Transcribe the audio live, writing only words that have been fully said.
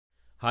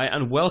Hi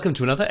and welcome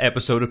to another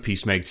episode of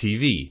PeaceMeg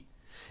TV.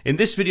 In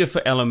this video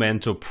for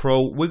Elementor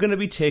Pro, we're going to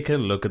be taking a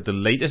look at the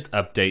latest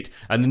update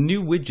and the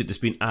new widget that's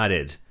been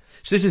added.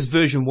 So this is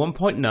version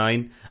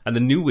 1.9 and the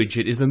new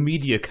widget is the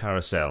media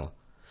carousel.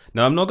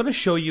 Now I'm not going to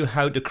show you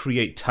how to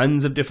create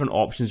tons of different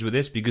options with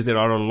this because there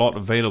are a lot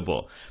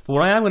available. But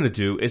what I am going to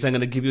do is I'm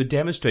going to give you a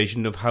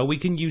demonstration of how we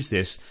can use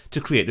this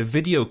to create a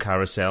video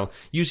carousel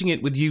using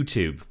it with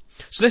YouTube.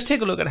 So let's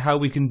take a look at how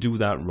we can do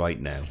that right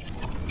now.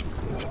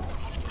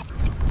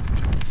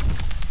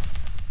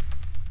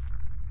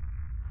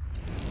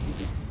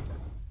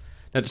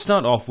 Now to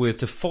start off with,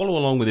 to follow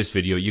along with this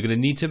video, you're going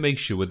to need to make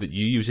sure that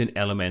you're using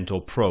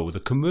Elementor Pro, the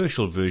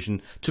commercial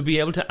version, to be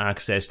able to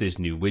access this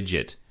new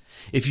widget.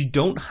 If you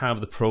don't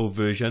have the Pro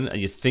version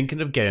and you're thinking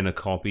of getting a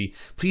copy,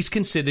 please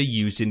consider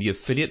using the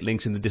affiliate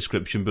links in the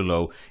description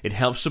below. It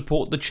helps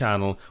support the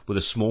channel with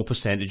a small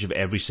percentage of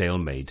every sale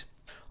made.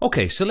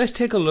 Okay, so let's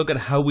take a look at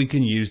how we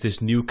can use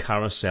this new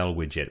carousel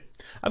widget.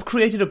 I've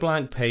created a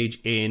blank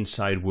page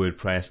inside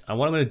WordPress, and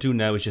what I'm going to do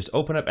now is just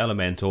open up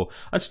Elementor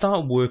and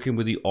start working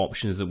with the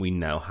options that we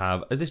now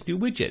have as this new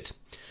widget.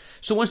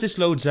 So once this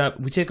loads up,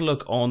 we take a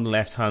look on the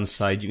left hand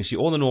side. You can see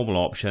all the normal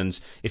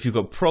options. If you've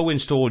got Pro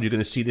installed, you're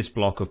going to see this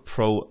block of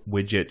Pro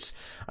widgets.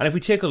 And if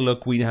we take a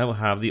look, we now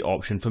have the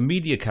option for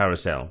Media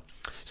Carousel.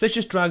 So let's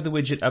just drag the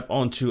widget up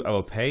onto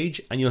our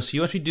page, and you'll see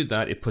once we do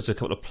that, it puts a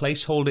couple of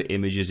placeholder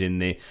images in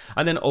there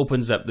and then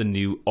opens up the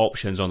new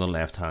options on the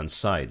left hand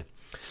side.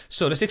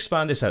 So let's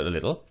expand this out a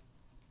little.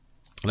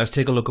 Let's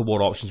take a look at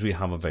what options we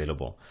have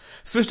available.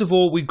 First of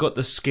all, we've got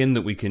the skin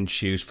that we can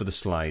choose for the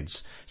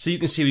slides. So you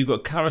can see we've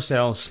got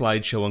carousel,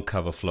 slideshow and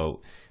cover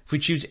flow. If we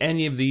choose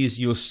any of these,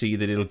 you'll see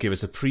that it'll give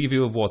us a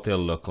preview of what they'll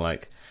look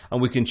like,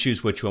 and we can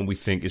choose which one we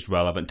think is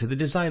relevant to the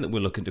design that we're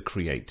looking to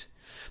create.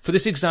 For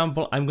this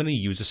example, I'm going to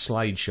use a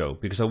slideshow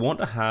because I want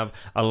to have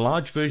a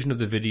large version of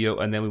the video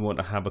and then we want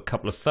to have a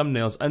couple of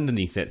thumbnails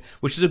underneath it,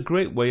 which is a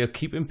great way of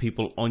keeping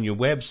people on your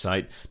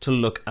website to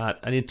look at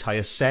an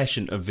entire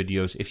session of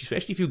videos,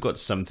 especially if you've got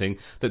something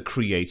that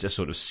creates a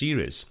sort of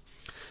series.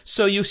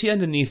 So you'll see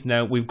underneath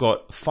now we've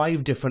got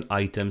 5 different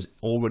items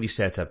already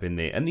set up in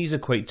there, and these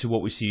equate to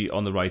what we see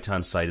on the right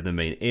hand side of the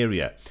main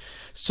area.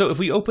 So if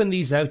we open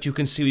these out, you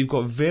can see we've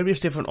got various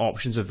different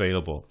options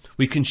available.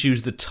 We can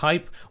choose the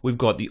type. We've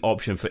got the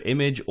option for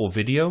image or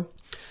video.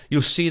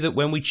 You'll see that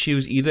when we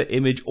choose either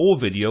image or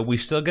video, we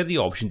still get the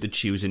option to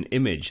choose an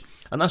image.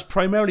 And that's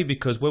primarily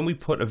because when we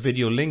put a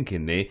video link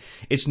in there,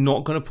 it's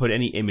not going to put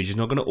any image. It's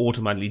not going to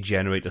automatically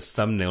generate a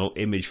thumbnail or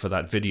image for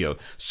that video.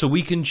 So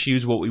we can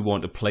choose what we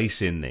want to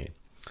place in there.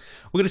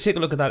 We're going to take a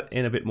look at that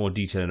in a bit more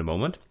detail in a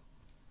moment.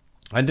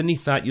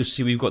 Underneath that, you'll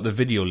see we've got the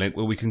video link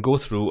where we can go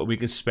through and we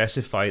can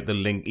specify the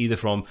link either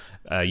from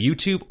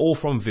YouTube or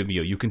from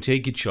Vimeo. You can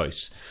take your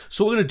choice.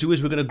 So what we're going to do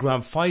is we're going to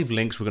grab 5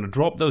 links, we're going to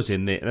drop those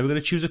in there, and then we're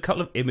going to choose a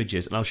couple of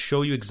images, and I'll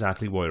show you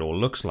exactly what it all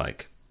looks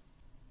like.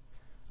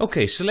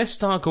 Okay, so let's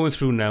start going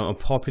through now and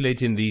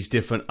populating these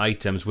different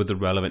items with the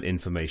relevant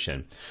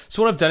information.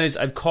 So what I've done is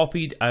I've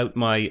copied out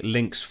my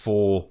links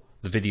for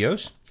the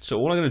videos. So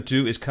all I'm going to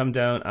do is come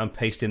down and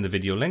paste in the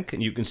video link,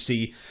 and you can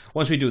see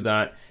once we do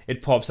that,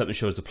 it pops up and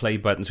shows the play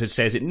button, so it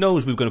says it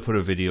knows we're going to put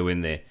a video in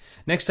there.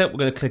 Next up, we're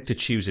going to click to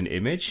choose an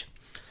image,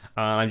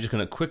 and I'm just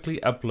going to quickly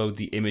upload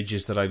the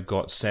images that I've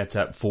got set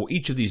up for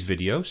each of these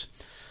videos.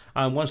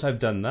 And once I've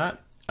done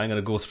that, I'm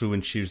going to go through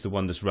and choose the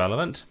one that's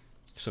relevant.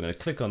 So I'm going to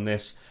click on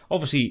this.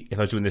 Obviously, if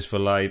I was doing this for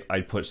live,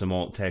 I'd put some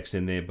alt text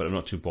in there, but I'm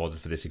not too bothered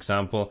for this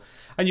example.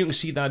 And you can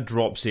see that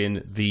drops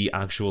in the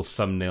actual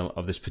thumbnail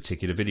of this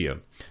particular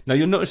video. Now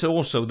you'll notice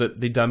also that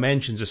the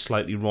dimensions are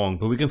slightly wrong,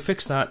 but we can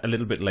fix that a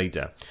little bit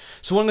later.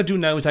 So what I'm going to do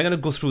now is I'm going to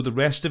go through the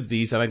rest of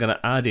these and I'm going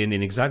to add in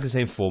exactly the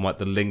same format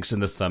the links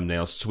and the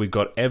thumbnails, so we've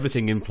got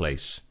everything in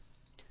place.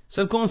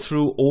 So I've gone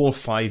through all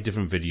 5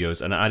 different videos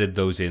and added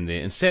those in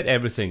there and set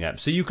everything up.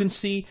 So you can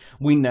see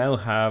we now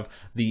have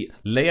the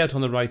layout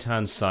on the right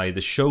hand side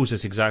that shows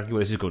us exactly what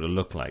this is going to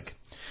look like.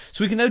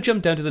 So we can now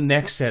jump down to the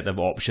next set of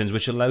options,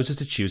 which allows us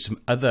to choose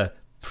some other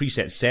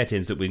preset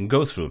settings that we can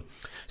go through.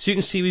 So you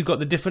can see we've got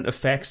the different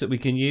effects that we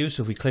can use.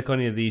 So if we click on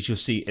any of these, you'll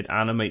see it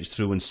animates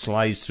through and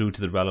slides through to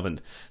the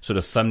relevant sort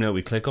of thumbnail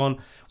we click on.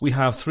 We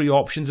have 3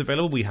 options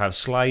available. We have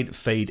slide,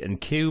 fade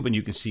and cube, and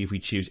you can see if we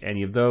choose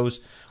any of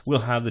those, we'll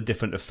have the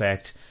different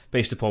effect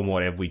based upon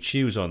whatever we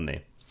choose on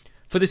there.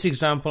 For this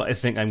example, I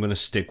think I'm going to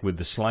stick with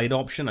the slide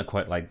option. I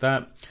quite like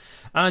that.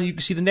 And you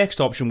can see the next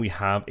option we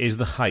have is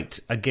the height.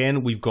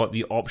 Again, we've got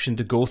the option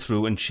to go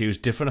through and choose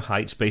different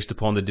heights based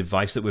upon the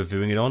device that we're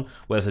viewing it on,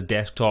 whether it's a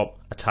desktop,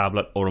 a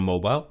tablet or a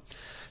mobile.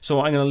 So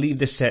I'm going to leave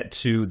this set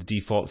to the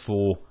default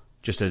for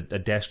just a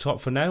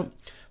desktop for now.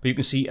 But you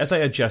can see as I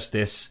adjust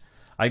this,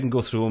 I can go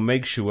through and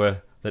make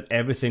sure that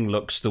everything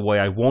looks the way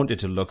I want it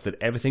to look,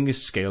 that everything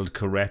is scaled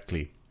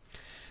correctly.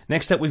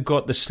 Next up, we've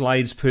got the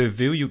slides per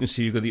view. You can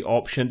see you've got the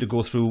option to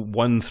go through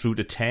 1 through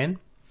to 10.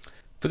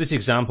 For this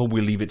example,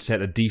 we'll leave it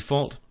set at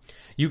default.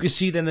 You can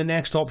see then the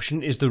next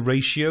option is the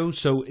ratio.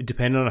 So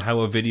depending on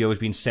how a video has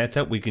been set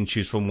up, we can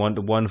choose from 1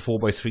 to 1, 4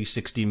 by 3,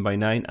 16 by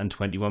 9 and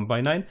 21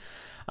 by 9.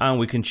 and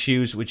we can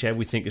choose whichever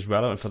we think is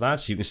relevant for that.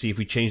 So you can see if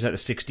we change that to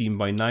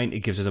 16:9,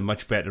 it gives us a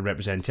much better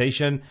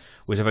representation,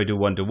 whereas if I do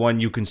 1:1,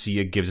 you can see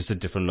it gives us a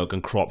different look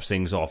and crops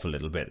things off a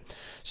little bit.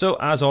 So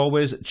as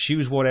always,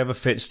 choose whatever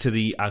fits to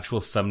the actual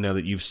thumbnail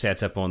that you've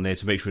set up on there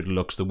to make sure it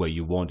looks the way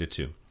you want it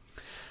to.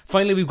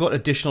 Finally, we've got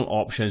additional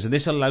options, and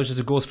this allows us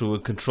to go through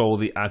and control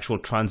the actual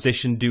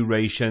transition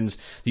durations,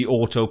 the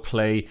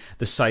autoplay,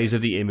 the size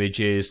of the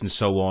images, and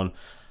so on.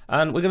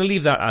 And we're going to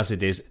leave that as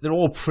it is. They're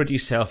all pretty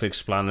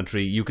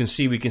self-explanatory. You can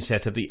see we can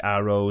set up the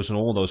arrows and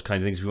all those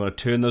kinds of things. If we want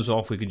to turn those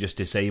off, we can just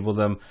disable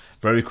them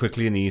very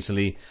quickly and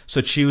easily.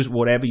 So choose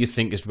whatever you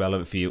think is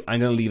relevant for you.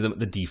 I'm going to leave them at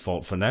the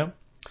default for now.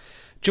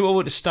 Jump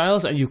over to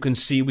styles, and you can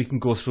see we can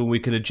go through and we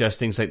can adjust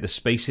things like the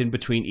spacing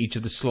between each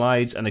of the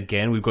slides. And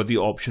again, we've got the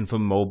option for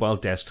mobile,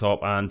 desktop,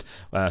 and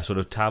sort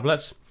of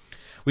tablets.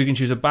 We can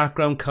choose a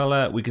background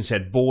color, we can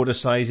set border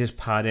sizes,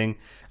 padding,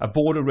 a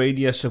border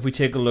radius. So if we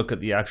take a look at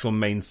the actual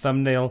main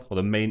thumbnail or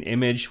the main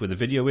image where the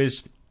video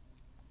is,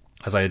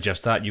 as I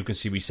adjust that, you can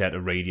see we set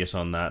a radius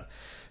on that.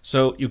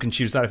 So you can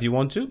choose that if you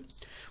want to.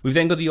 We've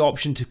then got the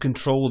option to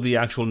control the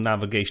actual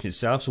navigation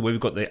itself. So where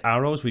we've got the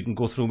arrows, we can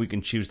go through and we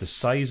can choose the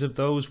size of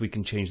those. We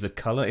can change the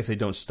color if they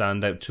don't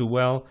stand out too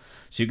well.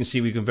 So you can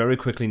see we can very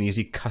quickly and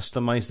easily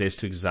customize this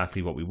to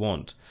exactly what we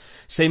want.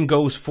 Same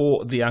goes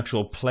for the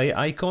actual play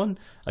icon.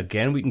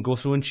 Again, we can go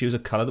through and choose a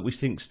color that we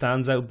think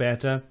stands out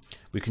better.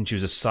 We can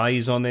choose a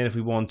size on there if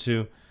we want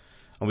to.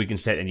 And we can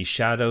set any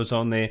shadows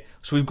on there.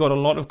 So we've got a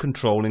lot of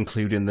control,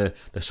 including the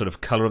sort of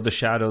color of the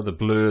shadow, the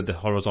blur, the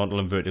horizontal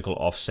and vertical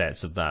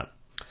offsets of that.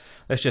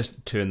 Let's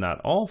just turn that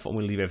off, and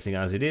we'll leave everything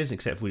as it is,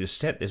 except if we just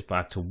set this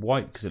back to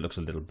white because it looks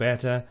a little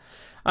better.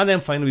 And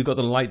then finally, we've got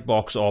the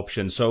Lightbox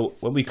option. So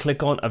when we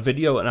click on a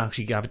video and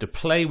actually have it to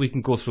play, we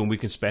can go through and we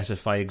can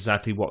specify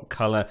exactly what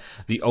color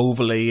the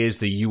overlay is,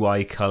 the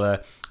UI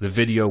color, the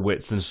video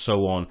width, and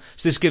so on.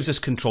 So this gives us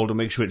control to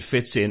make sure it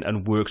fits in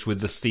and works with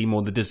the theme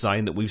or the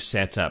design that we've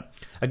set up.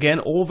 Again,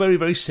 all very,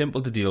 very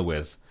simple to deal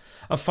with.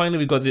 And finally,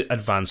 we've got the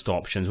advanced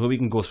options where we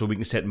can go through, we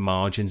can set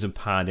margins and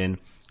padding.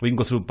 We can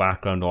go through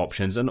background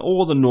options and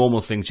all the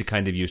normal things you're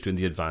kind of used to in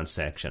the advanced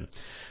section.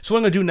 So what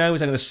I'm going to do now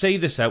is I'm going to save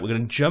this out. We're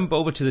going to jump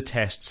over to the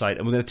test site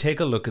and we're going to take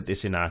a look at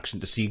this in action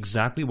to see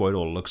exactly what it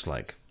all looks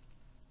like.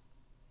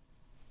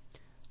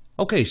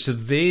 Okay, so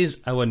there's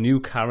our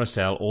new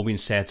carousel all been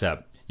set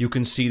up. You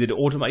can see that it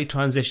automatically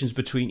transitions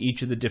between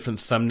each of the different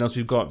thumbnails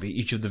we've got for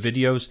each of the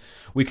videos.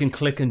 We can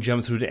click and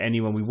jump through to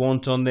anyone we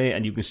want on there,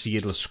 and you can see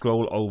it'll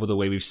scroll over the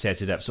way we've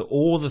set it up. So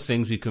all the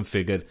things we've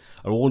configured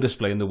are all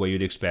displaying the way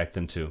you'd expect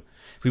them to.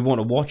 If we want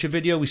to watch a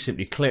video, we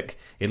simply click,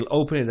 it'll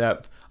open it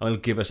up, and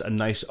it'll give us a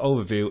nice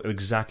overview of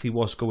exactly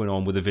what's going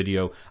on with the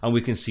video, and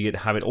we can see it,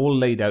 have it all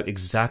laid out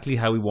exactly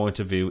how we want it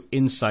to view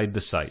inside the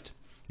site.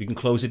 We can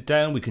close it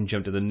down, we can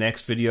jump to the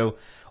next video.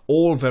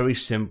 All very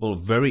simple,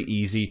 very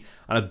easy,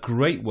 and a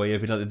great way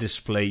of being able to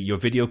display your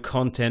video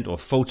content or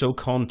photo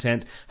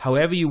content.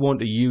 However you want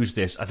to use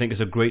this, I think is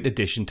a great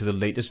addition to the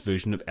latest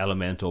version of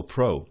Elementor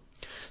Pro.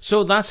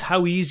 So that's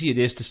how easy it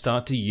is to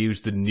start to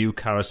use the new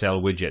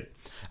Carousel widget.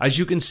 As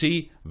you can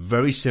see,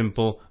 very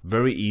simple,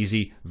 very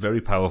easy,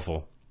 very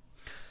powerful.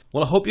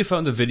 Well, I hope you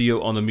found the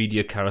video on the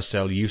Media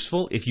Carousel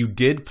useful. If you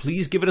did,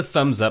 please give it a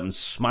thumbs up and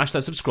smash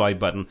that subscribe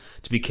button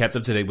to be kept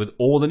up to date with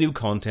all the new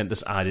content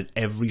that's added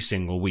every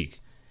single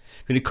week.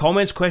 If you have any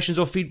comments, questions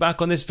or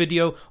feedback on this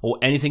video or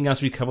anything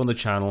else we cover on the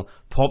channel,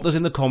 pop those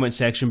in the comment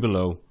section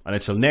below. And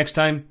until next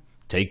time,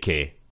 take care.